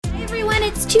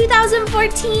It's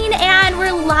 2014 and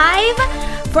we're live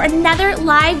for another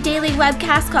live daily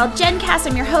webcast called Jenn Cast.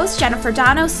 I'm your host, Jennifer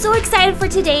Dono. So excited for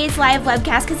today's live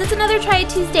webcast because it's another Try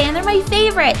It Tuesday and they're my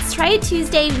favorites. Try It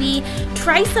Tuesday, we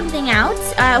try something out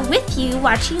with you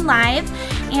watching live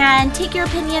and take your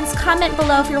opinions. Comment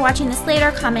below if you're watching this later.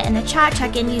 Comment in the chat.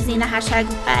 Check in using the hashtag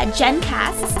Jenn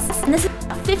Cast. And this is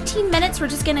 15 minutes. We're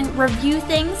just going to review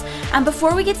things.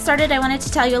 Before we get started, I wanted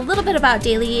to tell you a little bit about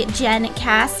Daily Jenn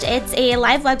Cast. It's a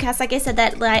live webcast, like I said,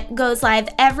 that goes live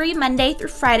every Monday through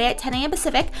Friday at 10 a.m.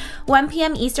 Pacific, 1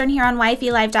 p.m. Eastern here on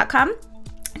YFElive.com.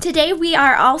 Today we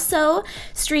are also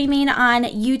streaming on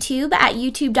YouTube at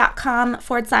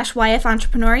youtube.com/YF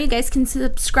Entrepreneur. You guys can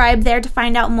subscribe there to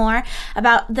find out more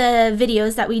about the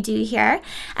videos that we do here.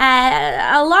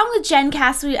 Along with Jenn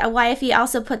Cast, YFE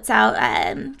also puts out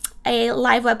a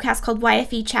live webcast called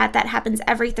YFE Chat that happens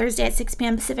every Thursday at 6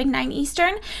 p.m. Pacific, 9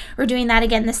 Eastern. We're doing that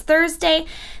again this Thursday.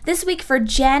 This week for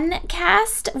Jenn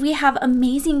Cast, we have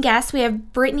amazing guests. We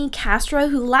have Brittany Castro,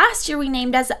 who last year we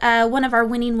named as one of our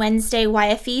Winning Wednesday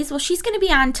YFEs. Well, she's going to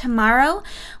be on tomorrow,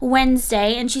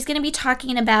 Wednesday, and she's going to be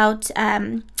talking about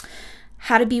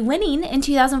how to be winning in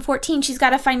 2014. She's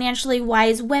got a Financially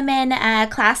Wise Women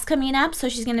class coming up, so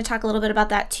she's going to talk a little bit about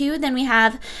that too. Then we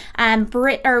have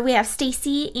we have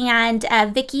Stacy and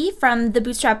Vicky from the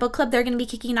Bootstrap Book Club. They're going to be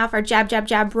kicking off our Jab, Jab,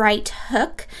 Jab, Right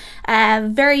Hook.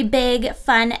 Very big,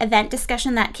 fun event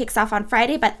discussion that kicks off on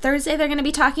Friday, but Thursday they're going to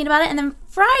be talking about it. And then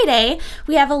Friday,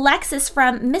 we have Alexis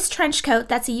from Miss Trenchcoat.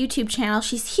 That's a YouTube channel.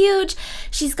 She's huge.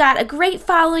 She's got a great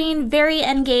following, very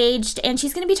engaged, and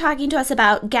she's going to be talking to us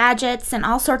about gadgets and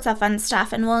all sorts of fun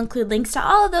stuff, and we'll include links to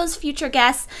all of those future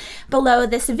guests below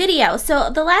this video. So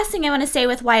the last thing I want to say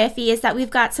with YFE is that we've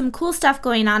got some cool stuff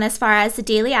going on as far as the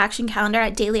daily action calendar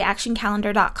at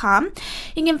dailyactioncalendar.com.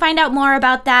 You can find out more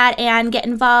about that and get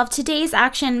involved. Today's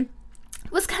action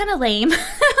was kind of lame. It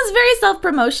was very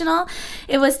self-promotional.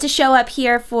 It was to show up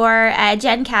here for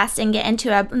Jenn Cast and get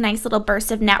into a nice little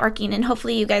burst of networking, and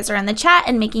hopefully you guys are in the chat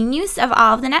and making use of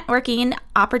all of the networking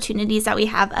opportunities that we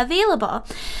have available.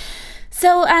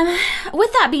 So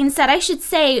with that being said, I should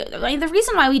say the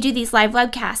reason why we do these live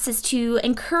webcasts is to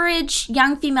encourage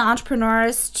young female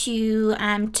entrepreneurs to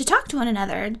talk to one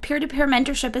another. Peer-to-peer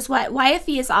mentorship is what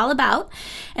YFE is all about.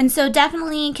 And so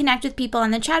definitely connect with people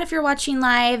in the chat if you're watching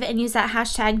live and use that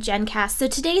hashtag JenCast. So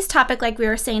today's topic, like we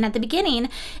were saying at the beginning,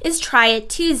 is Try It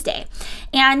Tuesday.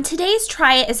 And today's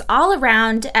Try It is all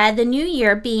around the new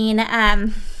year being...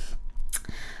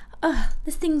 Oh,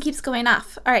 this thing keeps going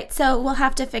off. All right, so we'll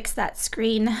have to fix that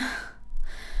screen.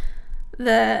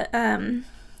 Going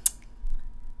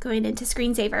into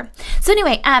screensaver. So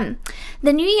anyway,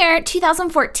 the new year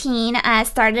 2014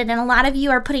 started, and a lot of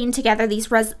you are putting together these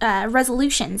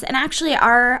resolutions. And actually,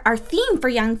 our theme for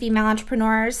young female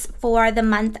entrepreneurs for the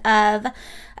month of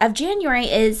January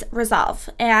is resolve,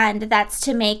 and that's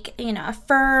to make a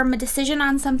firm decision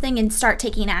on something and start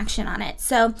taking action on it.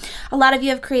 So a lot of you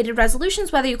have created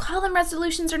resolutions, whether you call them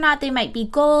resolutions or not. They might be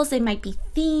goals, they might be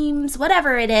themes,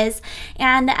 whatever it is.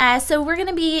 And so we're going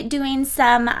to be doing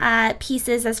some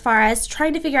pieces as far as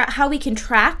trying to figure out how we can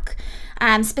track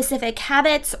specific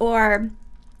habits or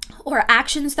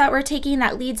actions that we're taking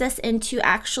that leads us into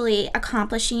actually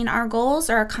accomplishing our goals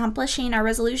or accomplishing our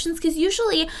resolutions. Because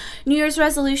usually New Year's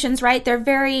resolutions, right, they're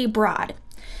very broad.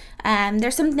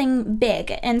 There's something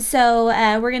big. And so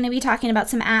we're going to be talking about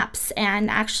some apps and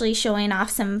actually showing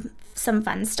off some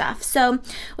fun stuff. So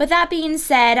with that being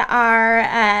said,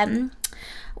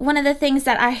 one of the things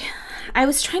that I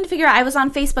was trying to figure out, I was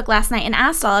on Facebook last night and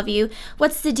asked all of you,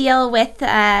 what's the deal with,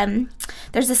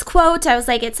 there's this quote, I was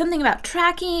like, it's something about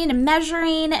tracking and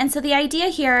measuring. And so the idea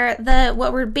here,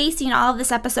 what we're basing all of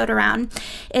this episode around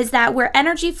is that where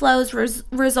energy flows,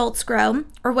 results grow,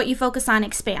 or what you focus on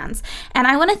expands. And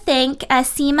I want to thank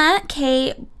Seema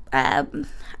K.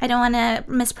 I don't want to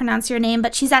mispronounce your name,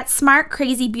 but she's at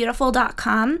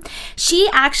smartcrazybeautiful.com. She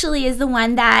actually is the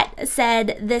one that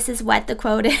said this is what the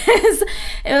quote is.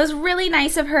 It was really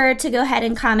nice of her to go ahead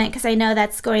and comment, because I know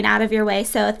that's going out of your way.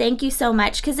 So thank you so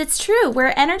much, because it's true.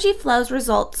 Where energy flows,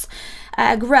 results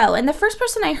grow. And the first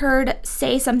person I heard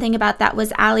say something about that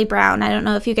was Allie Brown. I don't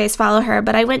know if you guys follow her,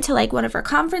 but I went to like one of her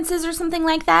conferences or something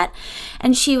like that.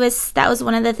 And that was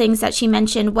one of the things that she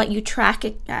mentioned, what you track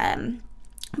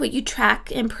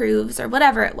improves, or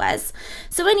whatever it was.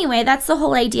 So anyway, that's the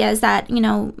whole idea, is that,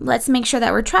 let's make sure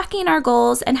that we're tracking our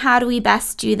goals, and how do we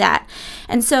best do that?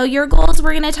 And so your goals,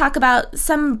 we're going to talk about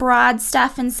some broad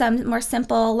stuff and some more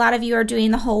simple. A lot of you are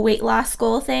doing the whole weight loss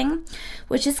goal thing,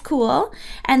 which is cool.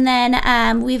 And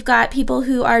then we've got people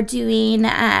who are doing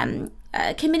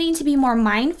committing to be more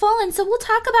mindful. And so we'll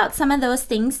talk about some of those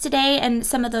things today and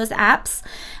some of those apps.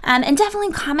 And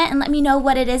definitely comment and let me know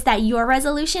what it is that your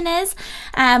resolution is.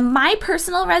 My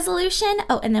personal resolution,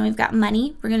 and then we've got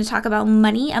money. We're going to talk about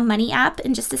money, a money app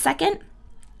in just a second.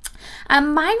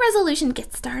 My resolution,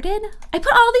 get started. I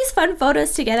put all these fun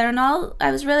photos together and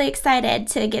I was really excited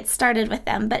to get started with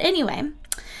them. But anyway,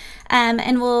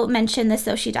 and we'll mention the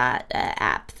SoshiDot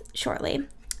app shortly.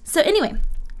 So anyway,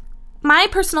 my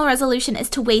personal resolution is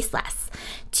to waste less,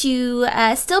 to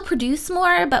still produce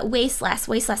more, but waste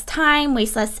less time,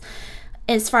 waste less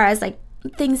as far as like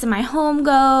things in my home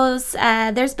goes.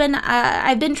 I've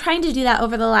been trying to do that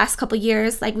over the last couple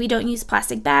years. Like we don't use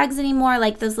plastic bags anymore,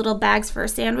 like those little bags for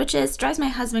sandwiches. Drives my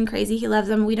husband crazy. He loves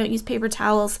them. We don't use paper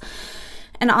towels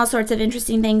and all sorts of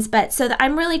interesting things. But so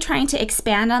I'm really trying to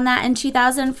expand on that in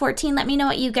 2014. Let me know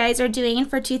what you guys are doing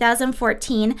for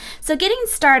 2014. So getting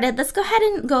started, let's go ahead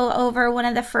and go over one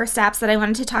of the first apps that I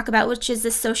wanted to talk about, which is the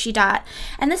SoshiDot.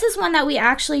 And this is one that we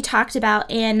actually talked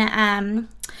about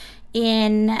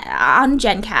on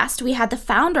Jenn Cast. We had the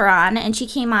founder on and she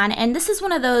came on, and this is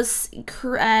one of those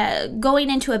going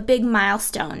into a big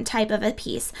milestone type of a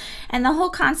piece. And the whole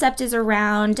concept is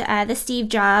around the Steve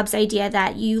Jobs idea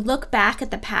that you look back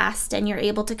at the past and you're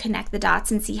able to connect the dots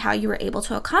and see how you were able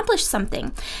to accomplish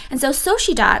something. And so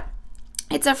SoshiDot,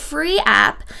 it's a free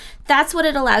app. That's what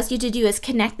it allows you to do, is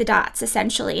connect the dots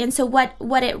essentially. And so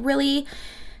what it really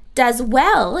does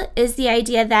well is the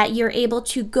idea that you're able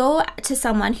to go to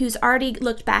someone who's already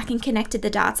looked back and connected the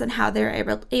dots on how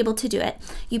they're able to do it.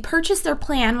 You purchase their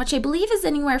plan, which I believe is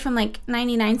anywhere from like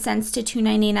 99 cents to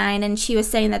 $2.99, and she was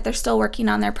saying that they're still working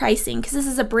on their pricing because this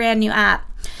is a brand new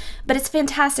app, but it's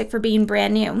fantastic for being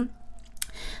brand new.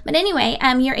 But anyway,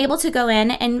 you're able to go in,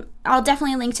 and I'll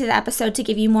definitely link to the episode to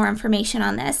give you more information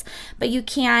on this, but you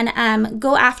can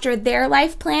go after their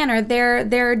life plan or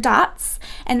their dots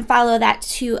and follow that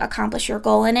to accomplish your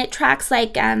goal. And it tracks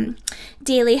like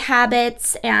daily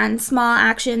habits and small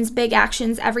actions, big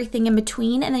actions, everything in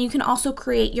between. And then you can also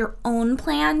create your own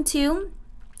plan too,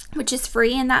 which is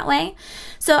free in that way.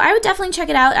 So I would definitely check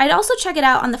it out. I'd also check it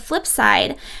out on the flip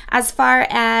side as far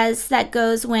as that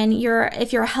goes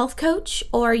if you're a health coach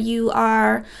or you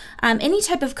are any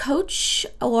type of coach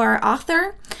or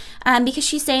author, because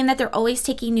she's saying that they're always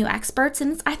taking new experts.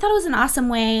 And I thought it was an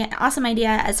awesome idea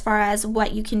as far as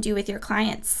what you can do with your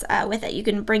clients with it. You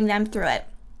can bring them through it.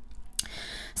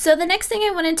 So the next thing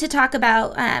I wanted to talk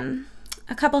about,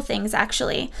 a couple things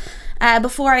actually,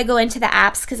 before I go into the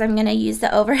apps, because I'm going to use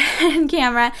the overhead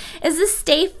camera, is the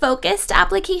Stay Focused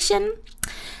application.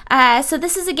 So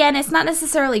this is, again, it's not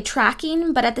necessarily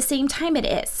tracking, but at the same time it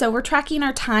is. So we're tracking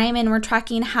our time and we're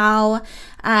tracking how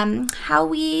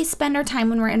we spend our time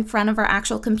when we're in front of our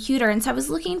actual computer. And so I was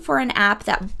looking for an app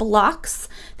that blocks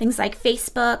things like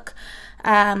Facebook,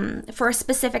 for a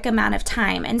specific amount of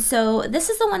time. And so this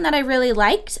is the one that I really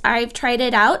liked. I've tried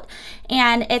it out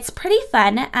and it's pretty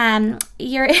fun. I like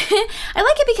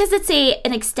it because it's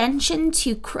an extension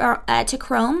to Chrome.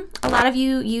 A lot of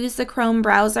you use the Chrome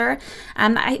browser.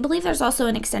 I believe there's also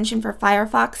an extension for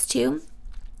Firefox too.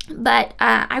 But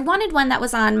I wanted one that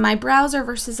was on my browser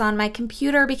versus on my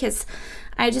computer because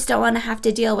I just don't want to have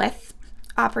to deal with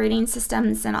operating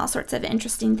systems and all sorts of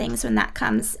interesting things when that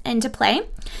comes into play.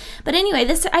 But anyway,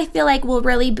 this I feel like will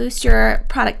really boost your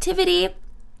productivity.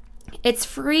 It's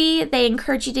free. They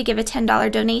encourage you to give a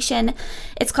 $10 donation.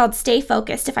 It's called Stay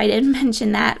Focused, if I didn't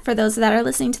mention that for those that are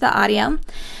listening to the audio.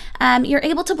 You're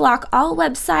able to block all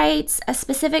websites, a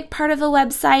specific part of a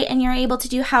website, and you're able to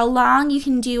do how long. You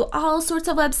can do all sorts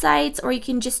of websites, or you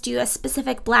can just do a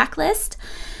specific blacklist.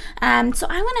 So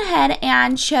I went ahead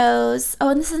and chose,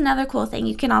 and this is another cool thing.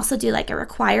 You can also do like a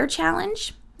require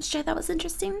challenge, which I thought was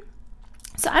interesting.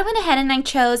 So I went ahead and I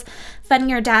chose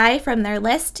Funny or Die from their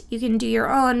list. You can do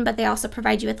your own, but they also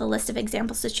provide you with a list of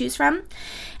examples to choose from.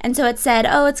 And so it said,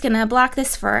 it's going to block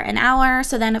this for an hour.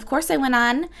 So then, of course, I went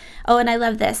on. And I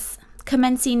love this.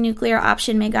 Commencing nuclear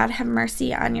option. May God have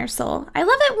mercy on your soul. I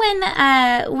love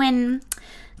it when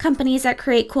companies that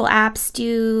create cool apps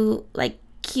do like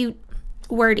cute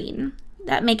wording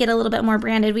that make it a little bit more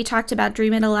branded. We talked about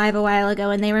Dream It Alive a while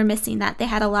ago, and they were missing that. They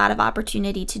had a lot of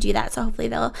opportunity to do that, so hopefully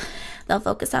they'll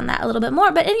focus on that a little bit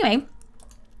more. But anyway,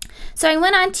 so I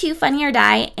went on to Funny or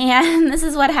Die, and this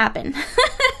is what happened. I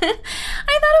thought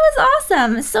it was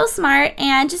awesome, so smart,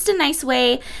 and just a nice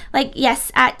way. Like,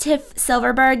 yes, at Tiff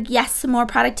Silverberg, yes, more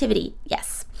productivity,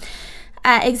 yes.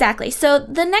 Exactly. So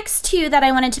the next two that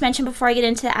I wanted to mention before I get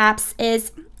into the apps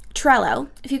is Trello.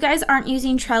 If you guys aren't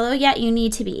using Trello yet, you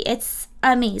need to be. It's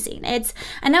amazing.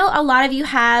 I know a lot of you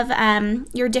have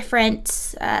your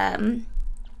different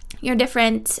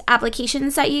different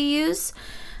applications that you use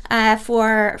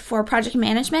for project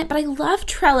management. But I love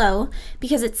Trello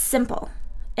because it's simple.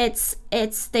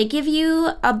 They give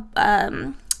you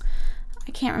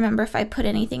I can't remember if I put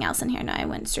anything else in here. No, I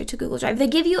went straight to Google Drive. They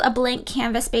give you a blank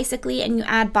canvas basically, and you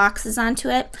add boxes onto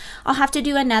it. I'll have to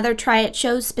do another try it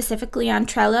show specifically on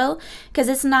Trello because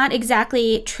it's not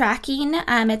exactly tracking.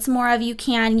 It's more of you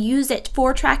can use it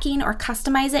for tracking or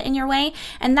customize it in your way.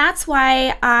 And that's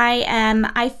why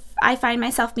I find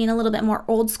myself being a little bit more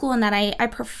old school in that I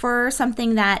prefer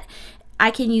something that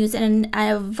I can use in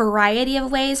a variety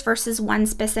of ways versus one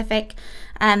specific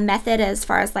method as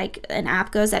far as like an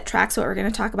app goes that tracks what we're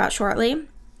going to talk about shortly.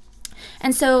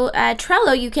 And so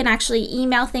Trello, you can actually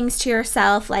email things to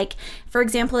yourself. Like, for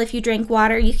example, if you drink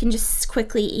water, you can just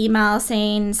quickly email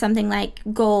saying something like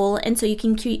goal. And so you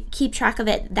can keep track of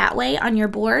it that way on your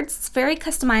boards. It's very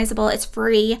customizable. It's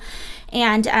free.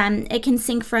 And it can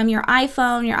sync from your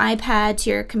iPhone, your iPad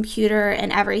to your computer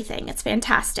and everything. It's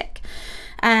fantastic.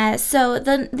 So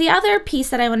the other piece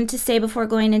that I wanted to say before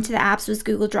going into the apps was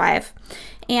Google Drive.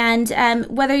 And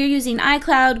whether you're using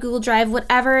iCloud, Google Drive,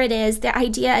 whatever it is, the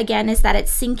idea again is that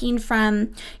it's syncing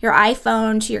from your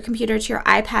iPhone to your computer to your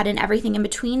iPad and everything in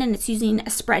between, and it's using a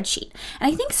spreadsheet.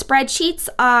 And I think spreadsheets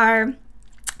are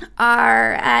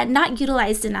not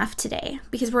utilized enough today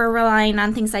because we're relying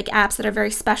on things like apps that are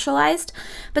very specialized.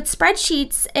 But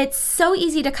spreadsheets, it's so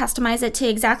easy to customize it to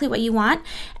exactly what you want.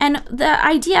 And the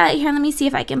idea here, let me see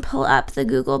if I can pull up the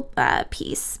Google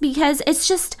piece, because it's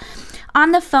just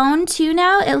on the phone too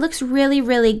now. It looks really,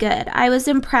 really good. I was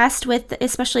impressed with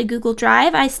especially Google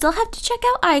Drive. I still have to check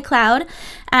out iCloud,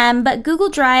 but Google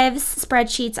Drive's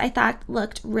spreadsheets I thought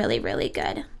looked really, really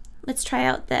good. Let's try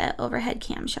out the overhead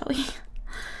cam, shall we?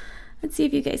 Let's see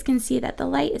if you guys can see that the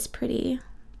light is pretty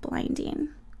blinding.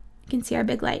 You can see our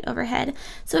big light overhead.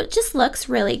 So it just looks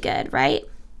really good, right?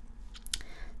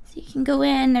 So you can go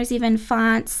in, there's even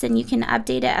fonts, and you can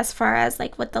update it as far as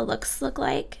like what the looks look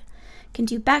like. You can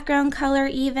do background color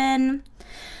even.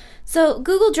 So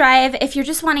Google Drive, if you're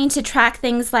just wanting to track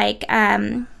things like,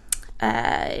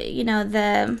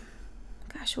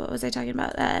 what was I talking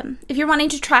about? If you're wanting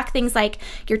to track things like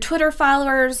your Twitter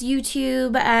followers,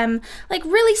 YouTube, like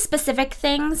really specific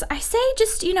things, I say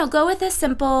just, go with a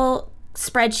simple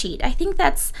spreadsheet. I think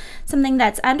that's something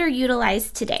that's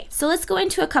underutilized today. So let's go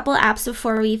into a couple apps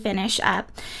before we finish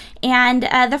up. And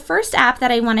the first app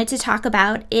that I wanted to talk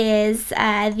about is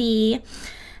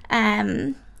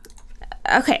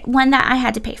one that I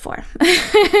had to pay for.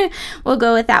 We'll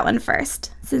go with that one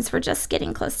first, since we're just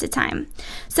getting close to time.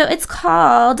 So it's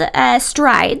called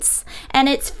Strides, and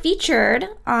it's featured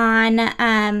on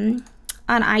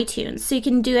iTunes. So you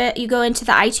can do it. You go into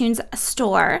the iTunes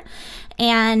store,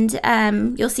 and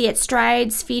you'll see it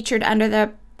Strides featured under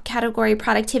the category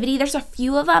productivity. There's a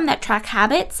few of them that track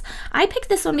habits. I picked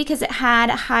this one because it had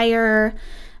a higher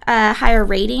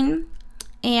rating.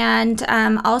 And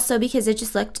also because it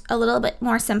just looked a little bit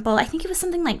more simple. I think it was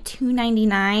something like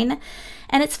 $2.99.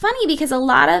 And it's funny because a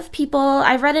lot of people,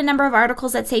 I've read a number of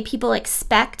articles that say people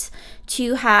expect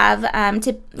to have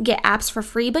to get apps for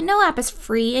free, but no app is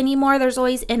free anymore. There's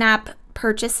always in-app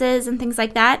purchases and things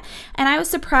like that. And I was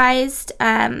surprised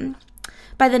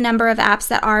by the number of apps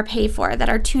that are paid for, that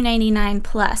are $2.99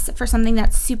 plus for something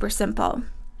that's super simple.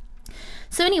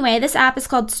 So anyway, this app is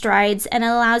called Strides, and it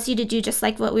allows you to do just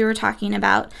like what we were talking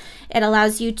about. It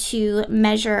allows you to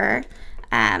measure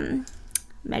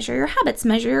your habits,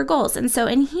 measure your goals. And so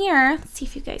in here, let's see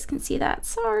if you guys can see that.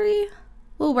 Sorry.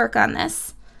 We'll work on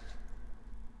this.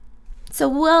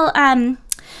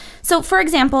 So for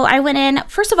example, I went in,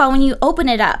 first of all, when you open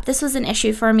it up, this was an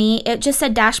issue for me. It just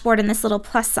said dashboard and this little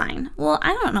plus sign. Well,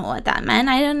 I don't know what that meant.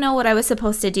 I didn't know what I was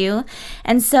supposed to do.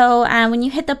 And so when you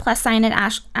hit the plus sign, it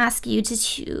asks you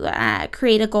to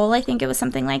create a goal. I think it was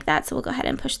something like that. So we'll go ahead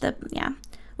and push what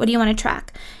do you want to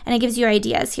track? And it gives you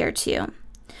ideas here too.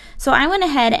 So I went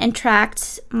ahead and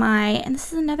tracked and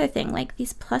this is another thing, like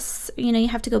these plus, you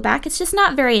have to go back. It's just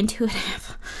not very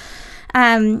intuitive.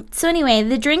 So anyway,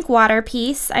 the drink water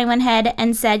piece, I went ahead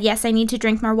and said, yes, I need to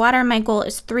drink more water. My goal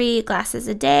is 3 glasses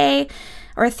a day,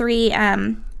 or 3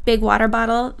 big water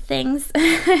bottle things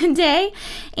a day.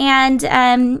 And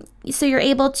so you're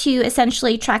able to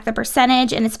essentially track the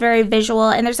percentage, and it's very visual.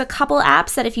 And there's a couple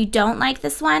apps that if you don't like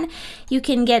this one, you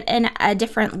can get a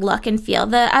different look and feel.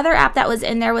 The other app that was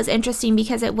in there was interesting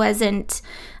because it wasn't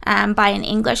by an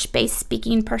English-based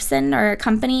speaking person or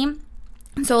company.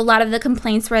 So a lot of the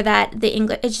complaints were that the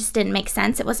English, it just didn't make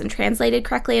sense. It wasn't translated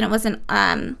correctly, and it wasn't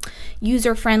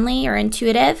user-friendly or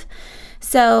intuitive.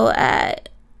 So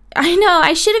I know,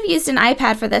 I should have used an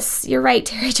iPad for this. You're right,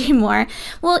 Terry J. Moore.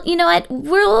 Well, you know what?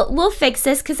 We'll fix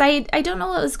this because I don't know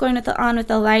what was going on with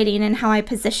the lighting and how I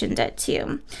positioned it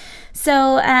too.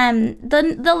 So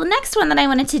the next one that I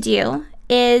wanted to do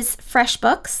is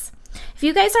FreshBooks. If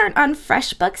you guys aren't on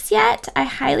FreshBooks yet, I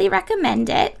highly recommend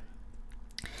it.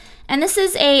 And this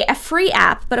is a free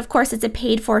app, but of course it's a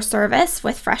paid for service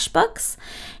with FreshBooks.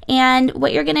 And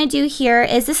what you're gonna do here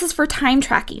is this is for time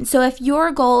tracking. So if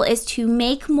your goal is to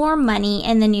make more money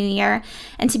in the new year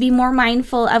and to be more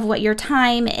mindful of what your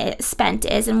time spent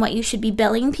is and what you should be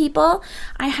billing people,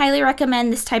 I highly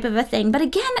recommend this type of a thing. But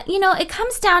again, you know, it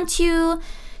comes down to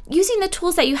using the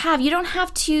tools that you have. You don't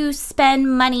have to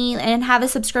spend money and have a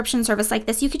subscription service like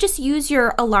this. You could just use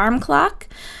your alarm clock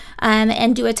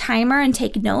and do a timer and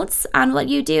take notes on what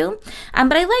you do.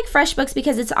 But I like FreshBooks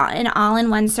because it's an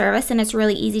all-in-one service and it's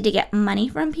really easy to get money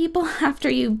from people after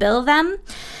you bill them.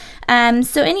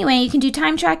 So anyway, you can do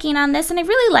time tracking on this, and I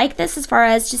really like this as far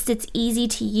as just it's easy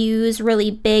to use,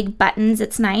 really big buttons.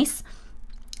 It's nice.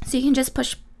 So you can just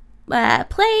push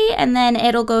play and then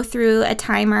it'll go through a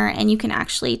timer and you can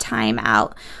actually time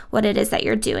out what it is that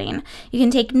you're doing. You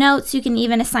can take notes, you can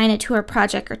even assign it to a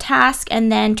project or task and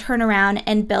then turn around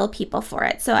and bill people for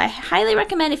it. So I highly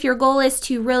recommend if your goal is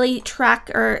to really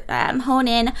track or hone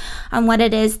in on what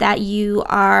it is that you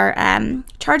are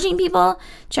charging people,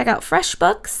 check out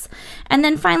FreshBooks. And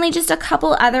then finally, just a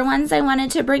couple other ones I wanted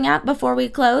to bring up before we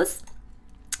close.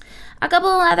 A couple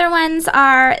other ones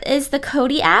is the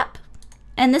Cody app.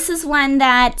 And this is one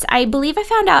that I believe I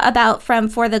found out about from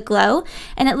For the Glow,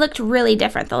 and it looked really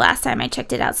different the last time I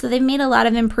checked it out. So they've made a lot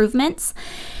of improvements,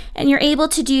 and you're able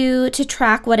to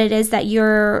track what it is that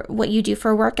what you do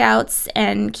for workouts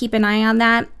and keep an eye on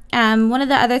that. One of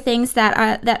the other things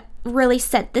that really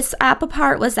set this app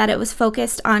apart was that it was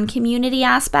focused on community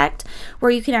aspect, where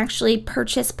you can actually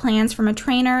purchase plans from a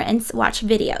trainer and watch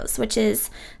videos, which is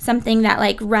something that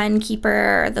like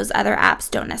Runkeeper or those other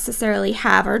apps don't necessarily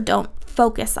have or don't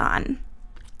focus on.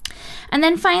 And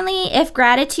then finally, if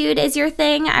gratitude is your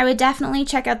thing, I would definitely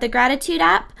check out the Gratitude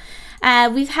app.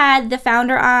 We've had the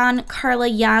founder on, Carla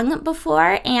Young,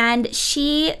 before, and this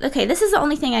is the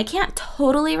only thing I can't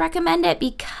totally recommend it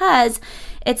because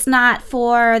it's not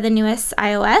for the newest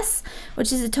iOS,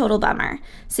 which is a total bummer.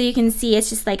 So you can see it's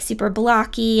just like super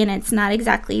blocky and it's not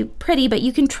exactly pretty, but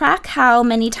you can track how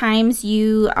many times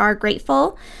you are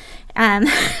grateful. How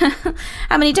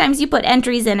many times you put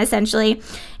entries in essentially,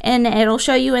 and it'll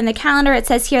show you in the calendar. It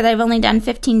says here that I've only done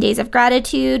 15 days of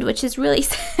gratitude, which is really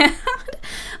sad,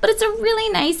 but it's a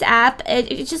really nice app. I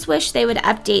just wish they would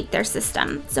update their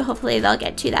system, so hopefully they'll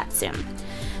get to that soon.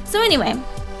 So anyway,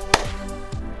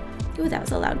 ooh, that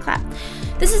was a loud clap.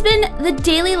 This has been the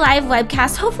Daily Live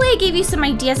Webcast. Hopefully I gave you some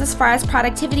ideas as far as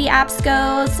productivity apps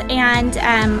goes and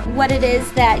what it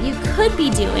is that you could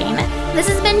be doing. This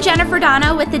has been Jennifer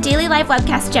Dono with the Daily Live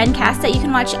Webcast, Jenn Cast, that you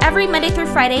can watch every Monday through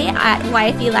Friday at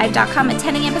yfelive.com at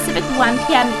 10 a.m. Pacific, 1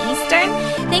 p.m. Eastern.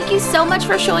 Thank you so much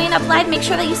for showing up live. Make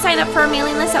sure that you sign up for our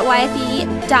mailing list at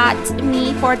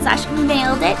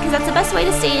yfe.me/mailed-it, because that's the best way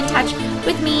to stay in touch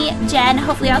with me, Jen.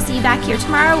 Hopefully I'll see you back here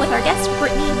tomorrow with our guest,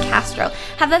 Brittany Castro.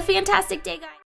 Have a fantastic day, guys.